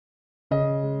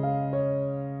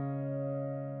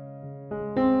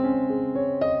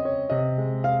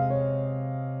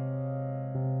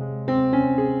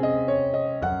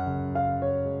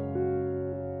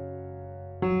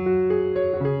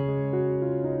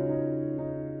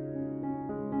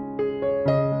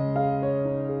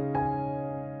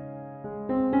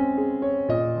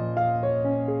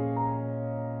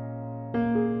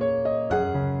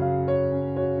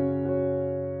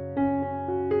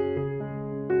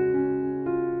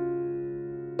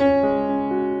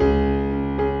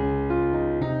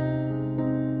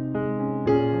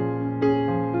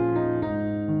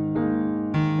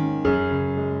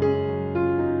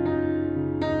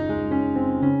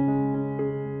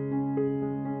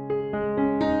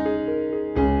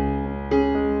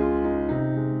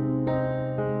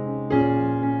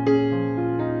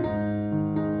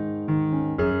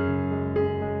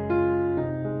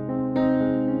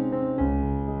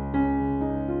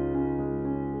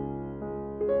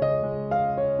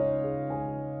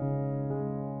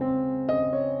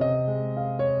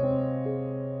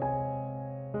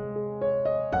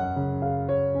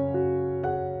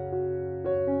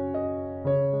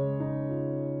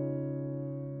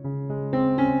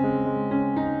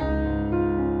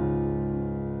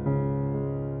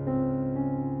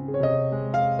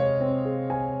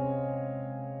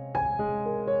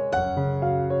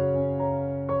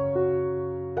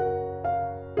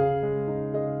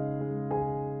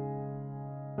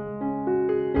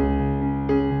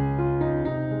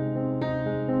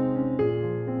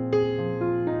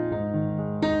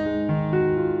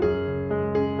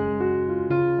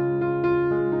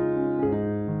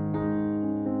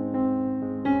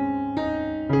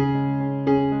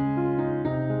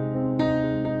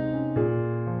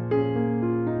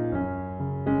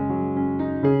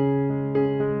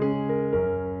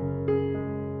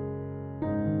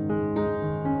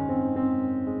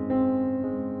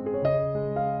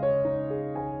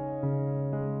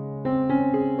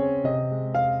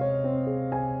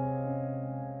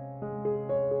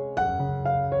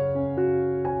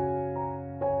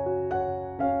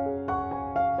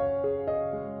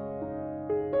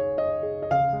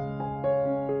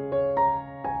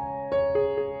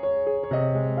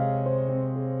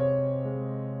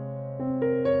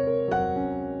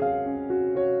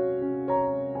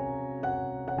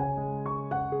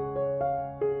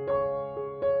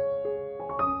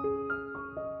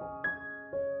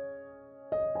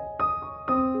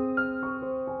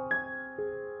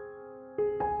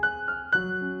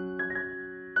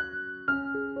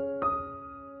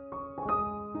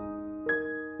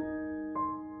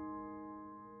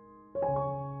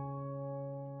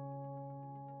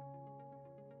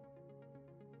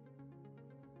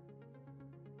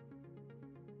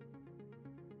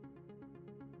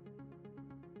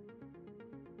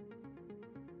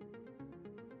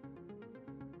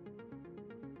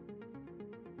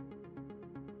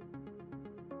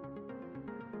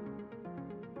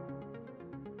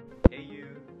Hey you!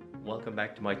 Welcome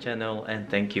back to my channel and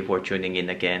thank you for tuning in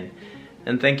again.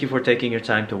 And thank you for taking your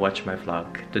time to watch my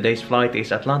vlog. Today's flight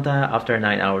is Atlanta. After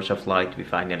 9 hours of flight, we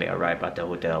finally arrived at the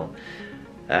hotel.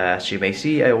 As you may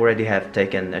see, I already have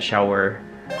taken a shower,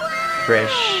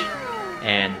 fresh,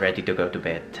 and ready to go to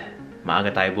bed.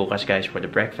 Maaga tayo bukas guys for the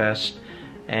breakfast.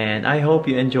 And I hope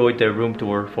you enjoyed the room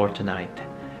tour for tonight.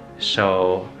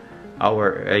 So,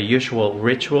 our usual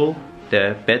ritual,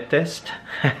 the bed test.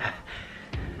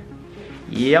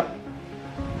 Yep.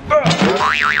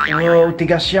 Oh,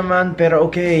 tigas siya man, pero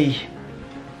okay.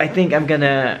 I think I'm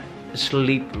gonna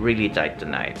sleep really tight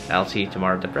tonight. I'll see you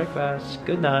tomorrow at the breakfast.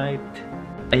 Good night.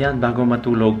 Ayan, bago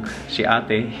matulog si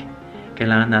ate,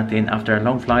 kailangan natin after a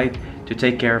long flight to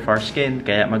take care of our skin.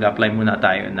 Kaya mag-apply muna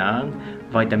tayo ng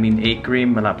vitamin A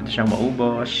cream. Malapit na siyang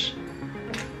maubos.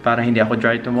 Para hindi ako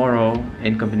dry tomorrow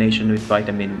in combination with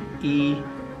vitamin E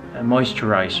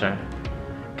moisturizer.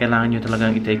 Kailangan nyo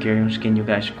talagang i-take care yung skin nyo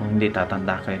guys. Kung hindi,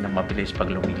 tatanda kayo na mabilis pag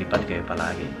lumilipad kayo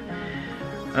palagi.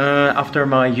 After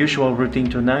my usual routine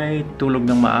tonight, tulog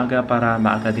ng maaga para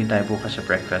maaga din tayo bukas sa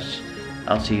breakfast.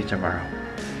 I'll see you tomorrow.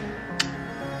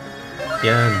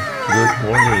 Yan. Good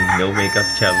morning. No makeup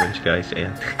challenge guys.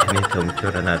 Ayan. Ganito ang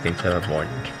tsura natin sa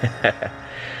morning.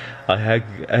 I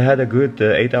had a good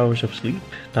 8 hours of sleep.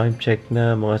 Time check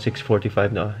na mga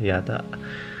 6:45 na yata.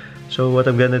 So what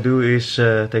I'm gonna do is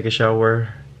take a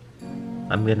shower.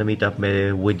 I'm gonna meet up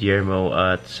with Guillermo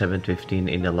at 7:15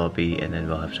 in the lobby and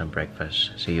then we'll have some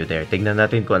breakfast. See you there. Tignan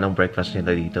natin kung anong breakfast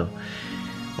nila dito.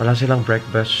 Wala silang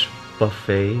breakfast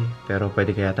buffet, pero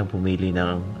pwede kaya tang pumili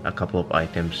ng a couple of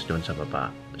items doon sa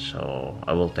baba. So,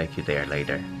 I will take you there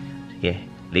later. Sige,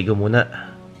 ligo muna.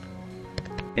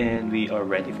 And we are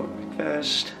ready for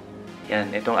breakfast.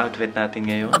 Yan, itong outfit natin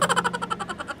ngayon.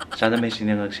 Sana may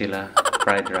sinangag sila.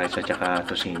 Fried rice at saka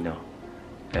tocino.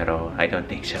 Pero I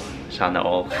don't think so. Sana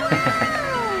all.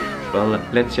 Well,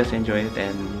 let's just enjoy it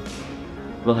and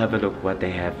we'll have a look what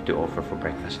they have to offer for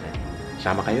breakfast then.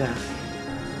 Sama kayo ha.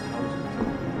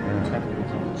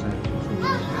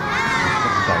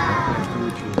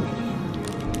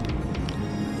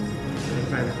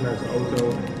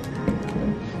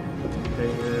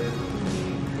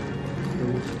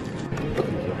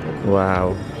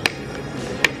 Wow.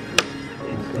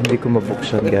 Hindi ko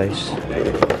mabuksan, guys.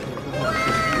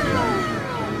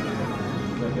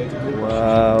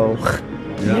 Wow.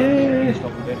 Yeah.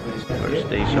 First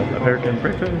days of American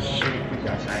breakfast.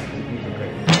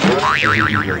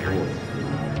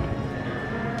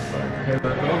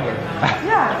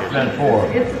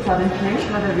 It's a sudden change,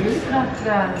 but I really not.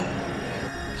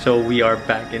 So we are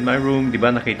back in my room. Diba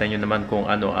nakita nyo naman kung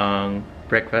ano ang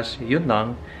breakfast? Yun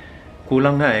lang.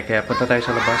 Kulang nga eh. Kaya punta tayo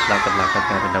sa labas. Lakad-lakad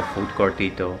natin ng food court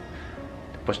dito.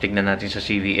 Tapos tignan natin sa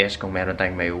CVS kung meron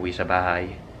tayong may uwi sa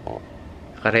bahay.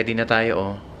 Naka-ready na tayo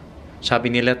oh. Sabi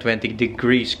nila 20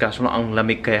 degrees. Kaso lang ang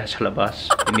lamig kaya sa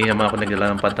labas. Hindi naman ako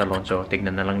nagdala ng pantalon. So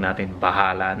tignan na lang natin.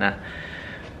 Bahala na.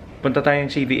 Punta tayong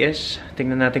CVS.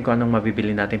 Tignan natin kung anong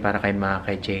mabibili natin para kay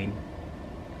Jane.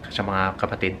 Sa mga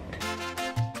kapatid.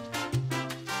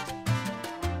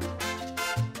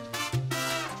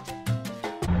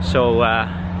 So,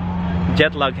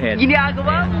 jet lag head.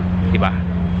 Ginagawa mo? Diba?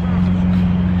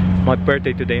 My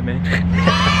birthday today, man.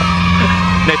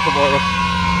 Night tomorrow.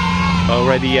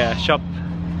 Already shop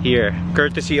here.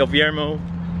 Courtesy of Yermo.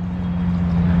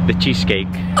 The cheesecake.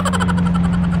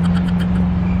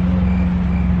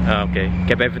 Okay. Ik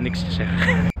heb even niks te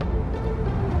zeggen.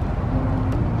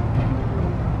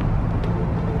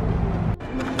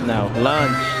 Now,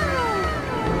 lunch.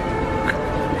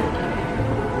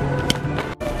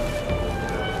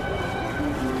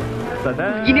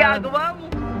 Tada! Ginagawa mo?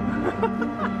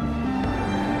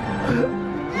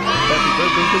 Happy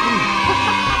birthday to me!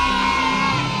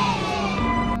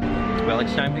 Well,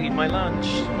 it's time to eat my lunch.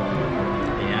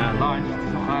 Yeah, lunch.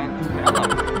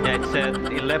 Yeah, it's at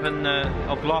 11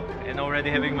 o'clock and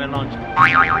already having my lunch.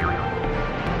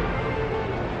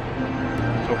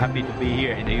 So happy to be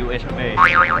here in the US of A.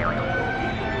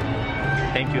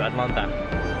 Thank you, Atlanta.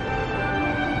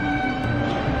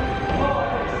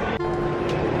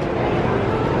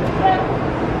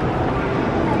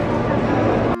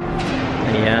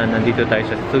 Ayan, nandito tayo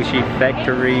sa sushi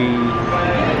factory.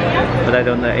 But I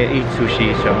don't eat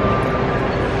sushi, so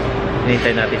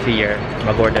hinintay natin si Yer.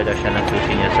 Mag-order daw siya ng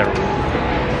sushi niya sa room.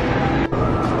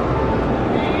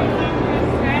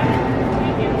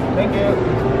 Thank you.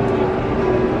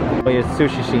 Oh, yes,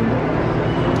 sushi scene.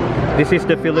 This is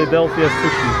the Philadelphia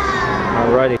sushi.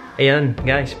 Alrighty. Ayan,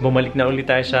 guys, bumalik na ulit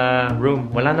tayo sa room.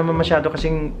 Wala naman masyado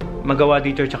kasing magawa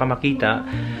dito at saka makita.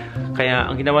 Kaya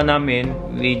ang ginawa namin,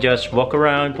 we just walk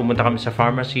around, pumunta kami sa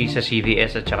pharmacy, sa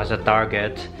CVS at saka sa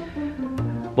Target.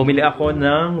 Bumili ako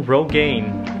ng Rogaine.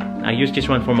 I used this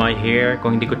one for my hair.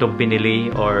 Kung hindi ko ito binili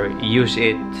or use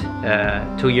it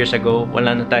 2 years ago,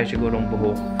 wala na tayo sigurong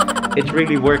buhok. It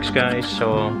really works, guys.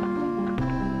 So,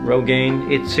 Rogaine,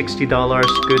 it's $60.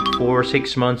 Good for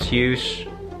 6 months use.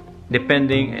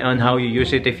 Depending on how you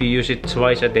use it. If you use it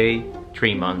twice a day,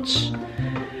 3 months.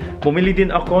 Bumili din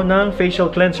ako ng facial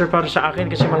cleanser para sa akin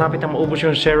kasi malapit na maubos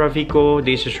yung CeraVe ko.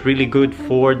 This is really good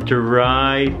for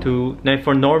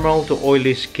for normal to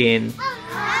oily skin.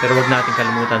 Pero wag natin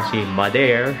kalimutan si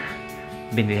Mother.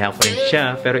 Binili ko rin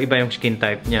siya, pero iba yung skin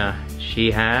type niya.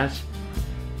 She has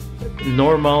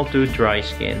normal to dry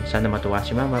skin. Sana matuwa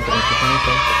si Mama pag nakita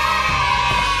nito.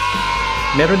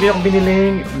 Meron din akong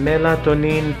biniling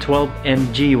melatonin 12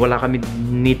 mg. Wala kami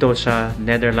nito sa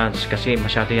Netherlands kasi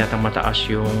masyado yatang mataas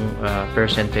yung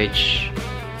percentage,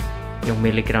 yung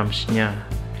milligrams niya.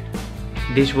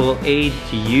 This will aid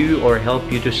you or help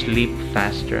you to sleep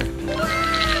faster.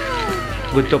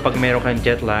 Good to pag meron kang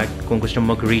jet lag, kung gusto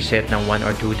mo mag-reset ng 1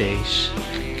 or 2 days.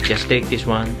 Just take this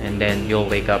one and then you'll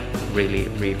wake up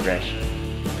really refreshed.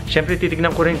 Siyempre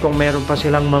titignan ko rin kung meron pa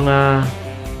silang mga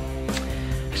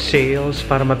sales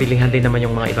para mabilihan din naman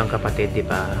yung mga ibang kapatid, di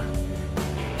ba?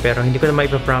 Pero hindi ko na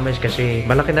maipapromise kasi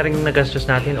malaki na rin yung nagastos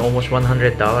natin, almost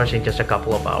 $100 in just a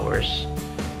couple of hours.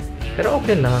 Pero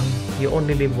okay lang, you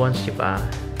only live once, di ba?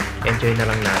 Enjoy na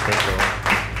lang natin. So,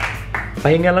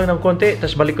 pahinga lang ng konti,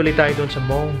 tapos balik ulit tayo doon sa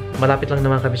mall. Malapit lang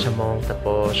naman kami sa mall.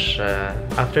 Tapos,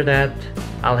 after that,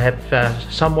 I'll have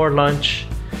some more lunch.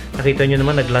 Nakita nyo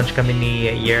naman, nag-lunch kami ni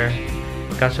Yer.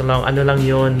 Kaso lang, ano lang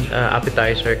yun,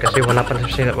 appetizer. Kasi wala pa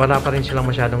rin silang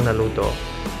masyadong naluto.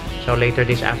 So, later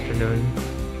this afternoon,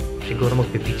 siguro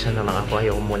magpipizza na lang ako.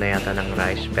 Ayoko muna yata ng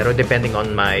rice. Pero depending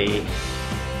on my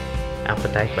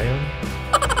appetite ba yun?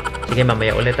 Sige,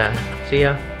 mamaya ulit ha. See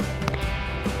ya!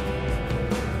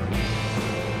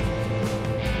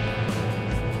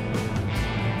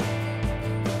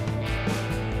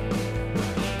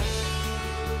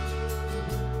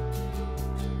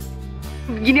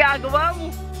 ginagawa mo?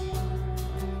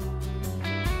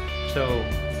 So,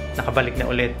 nakabalik na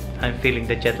ulit. I'm feeling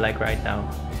the jet lag right now.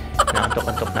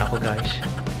 Nakantok-antok na ako, guys.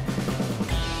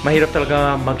 Mahirap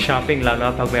talaga mag-shopping, lalo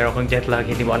na pag meron kang jet lag,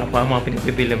 hindi mo alam kung ang mga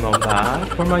pinipili mo.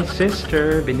 But for my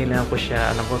sister, binila ko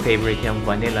siya. Alam ko, favorite niyang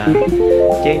vanilla.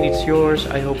 Jane, it's yours.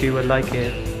 I hope you will like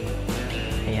it.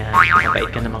 Ayan,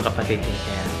 mabait ka naman kapatid.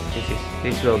 Ayan,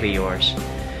 this will be yours.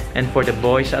 And for the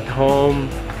boys at home,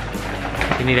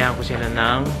 binilihan ko sila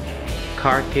ng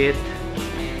car kit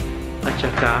at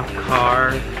saka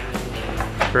car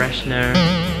freshener.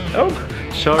 Oh,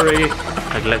 sorry.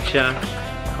 Naglag siya.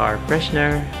 Car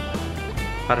freshener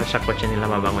para sa kotse nila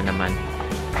mabango naman.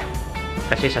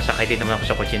 Kasi sasakay din naman ako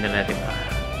sa kotse nila, diba?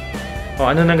 O,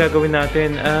 ano nang gagawin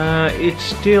natin?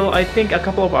 It's still, I think, a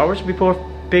couple of hours before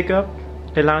pickup.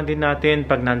 Kailangan din natin,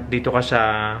 pag nandito ka sa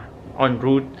en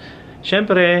route,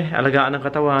 syempre, alagaan ng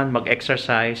katawan,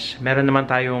 mag-exercise. Meron naman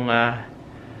tayong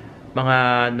mga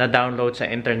na-download sa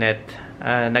internet.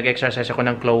 Nag-exercise ako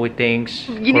ng Chloe Things,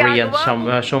 Korean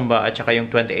Zumba, at saka yung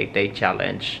 28-day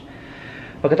challenge.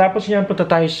 Pagkatapos niyan, punta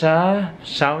tayo sa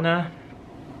sauna,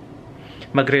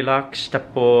 mag-relax,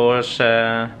 tapos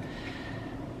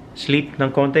sleep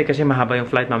ng konti kasi mahaba yung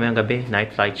flight mamayang gabi.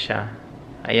 Night flight siya.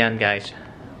 Ayan, guys.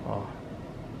 Oh.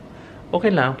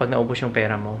 Okay lang pag naubos yung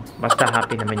pera mo. Basta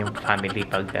happy naman yung family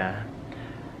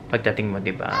pagdating mo,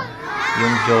 diba?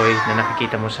 Yung joy na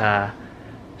nakikita mo sa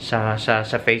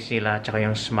face nila, tsaka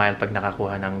yung smile pag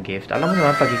nakakuha ng gift. Alam mo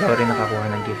naman, pag ikaw rin nakakuha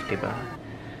ng gift, diba?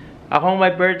 Akong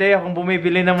my birthday, akong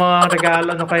bumibili ng mga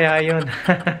regalo, ano kaya yun?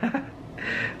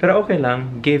 Pero okay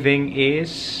lang. Giving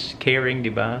is caring, di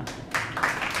ba?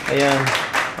 Ayan.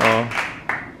 Oh,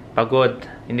 pagod.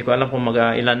 Hindi ko alam kung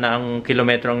ilan na ang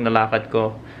kilometro ang nalakad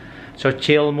ko. So,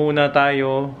 chill muna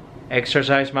tayo.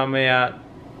 Exercise mamaya.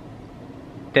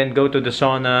 Then go to the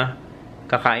sauna.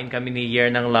 Kakain kami ni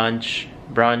Year ng lunch.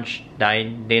 Brunch.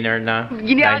 Dinner na.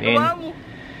 Dine in.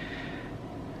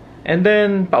 And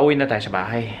then, pauwi na tayo sa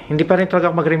bahay. Hindi pa rin talaga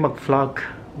ako magaling mag-vlog.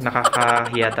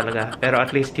 Nakakahiya talaga. Pero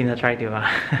at least, tinatry, di ba?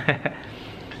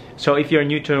 So, if you're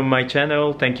new to my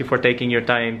channel, thank you for taking your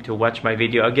time to watch my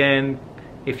video again.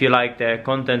 If you like the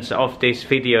contents of these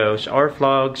videos or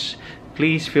vlogs,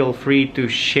 please feel free to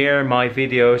share my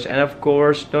videos. And of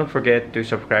course, don't forget to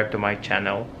subscribe to my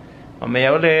channel.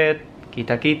 Mamaya ulit.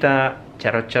 Kita-kita.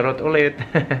 Charot-charot ulit.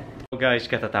 So guys,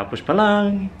 katatapos pa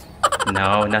lang.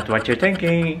 No, not what you're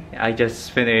thinking. I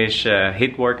just finished a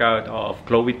HIIT workout of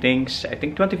Chloe Things. I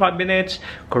think 25 minutes,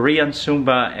 Korean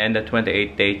Zumba, and the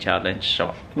 28-day challenge.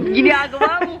 So,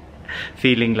 Ginagawa mo?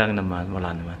 feeling lang naman,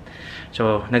 wala naman.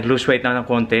 So, nag-lose weight na ng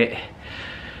konti.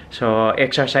 So,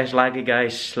 exercise lagi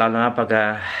guys, lalo na pag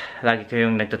lagi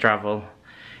kayong nagta-travel.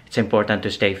 It's important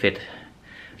to stay fit.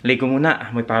 Ligo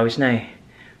muna, may pawis na eh.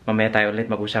 Mamaya tayo ulit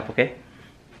mag-usap, okay?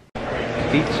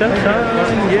 Pizza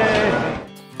time! Yeah!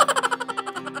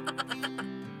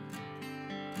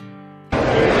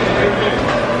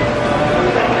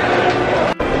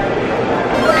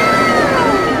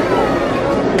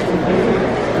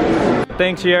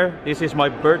 Thanks here. This is my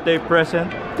birthday present.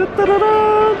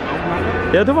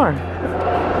 Yeah, doe maar.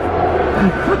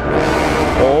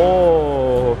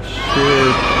 Oh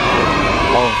shit.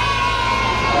 Oh.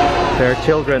 There are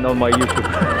children on my YouTube.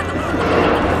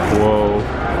 Whoa.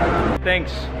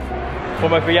 Thanks for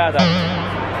my verjaardag.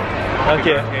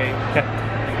 Okay.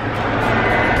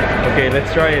 Okay, let's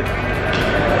try it.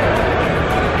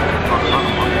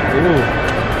 Ooh.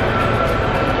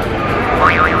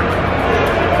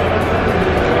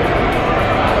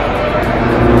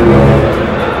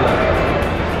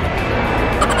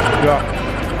 Ja.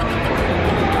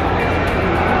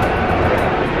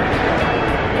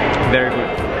 Very good.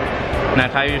 Nou,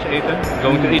 ga je eens eten?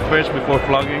 Going to eat first before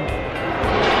vlogging.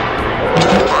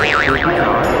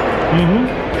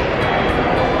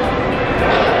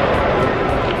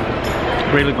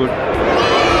 Really good.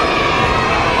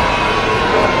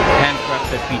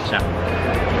 Handcrafted pizza.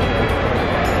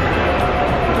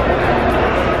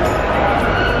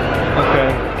 Okay.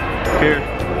 Here.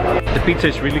 The pizza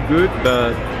is really good,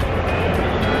 but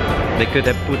they could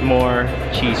have put more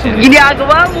cheese in it.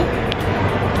 Ginagawa mo?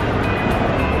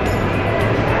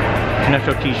 Not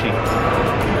so cheesy.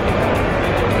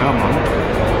 Come on.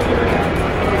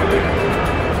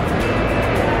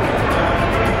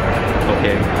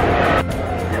 Okay.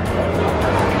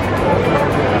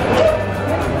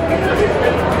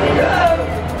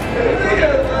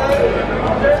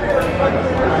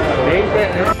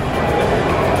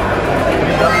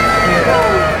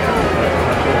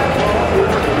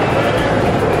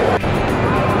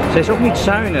 Ze is ook niet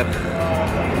zuinig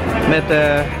met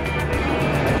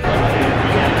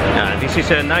ja, This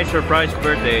is a nice surprise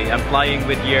birthday. I'm flying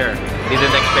with Yer.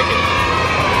 Didn't expect it.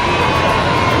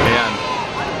 Ayan.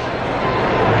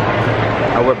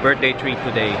 Our birthday treat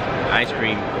today. Ice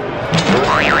cream.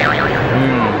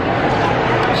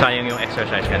 Sayang yung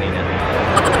exercise kanina.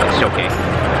 It's okay.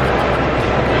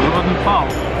 It wasn't fall.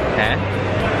 Eh?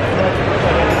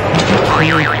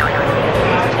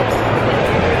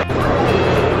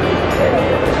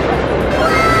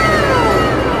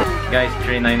 Guys,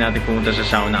 try natin pumunta sa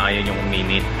sauna. Ayaw yung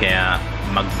uminit. Kaya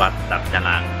mag-bathtub na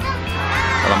lang.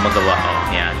 Walang magawa.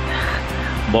 Oh, yan.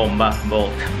 Bomba,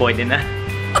 bolt. Pwede na.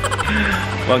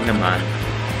 Huwag naman.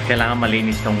 Kailangan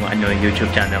malinis tong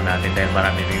YouTube channel natin dahil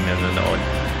marami rin nanonood.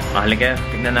 Halika,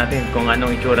 tignan natin kung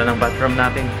anong itsura ng bathroom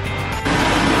natin.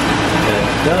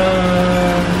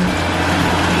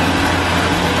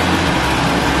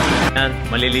 Yan,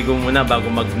 maliligo muna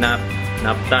bago mag-nap.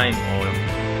 Nap time. Oh,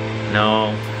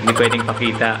 no, hindi pwedeng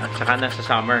pakita. At saka na sa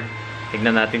summer.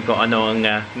 Tignan natin kung ano ang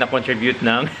na-contribute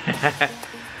ng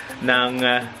ng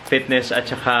fitness at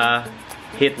saka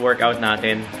HIIT workout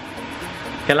natin.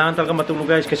 Kailangan talaga matulog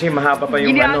guys kasi mahaba pa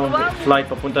yung flight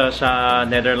papunta sa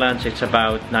Netherlands. It's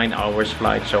about 9 hours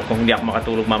flight. So kung hindi ako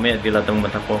makatulog mamaya, dilat ang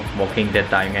mata ko. Walking dead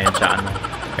tayo ngayon sa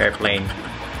airplane.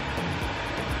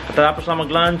 Pagkatapos na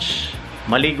mag-lunch,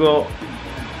 maligo,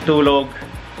 tulog,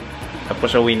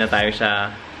 tapos uwi na tayo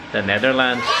sa the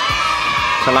Netherlands.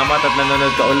 Salamat at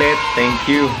nanonood ka ulit. Thank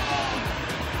you.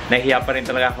 Nahiya pa rin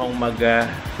talaga akong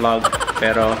mag-vlog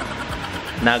pero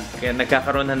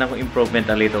nagkakaroon na ng improvement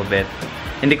a little bit.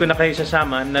 Hindi ko na kayo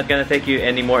sasama. I'm not gonna take you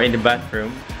anymore in the bathroom.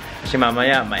 Kasi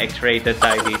mamaya, ma-X-rated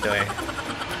tayo dito eh.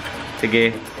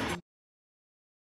 Sige.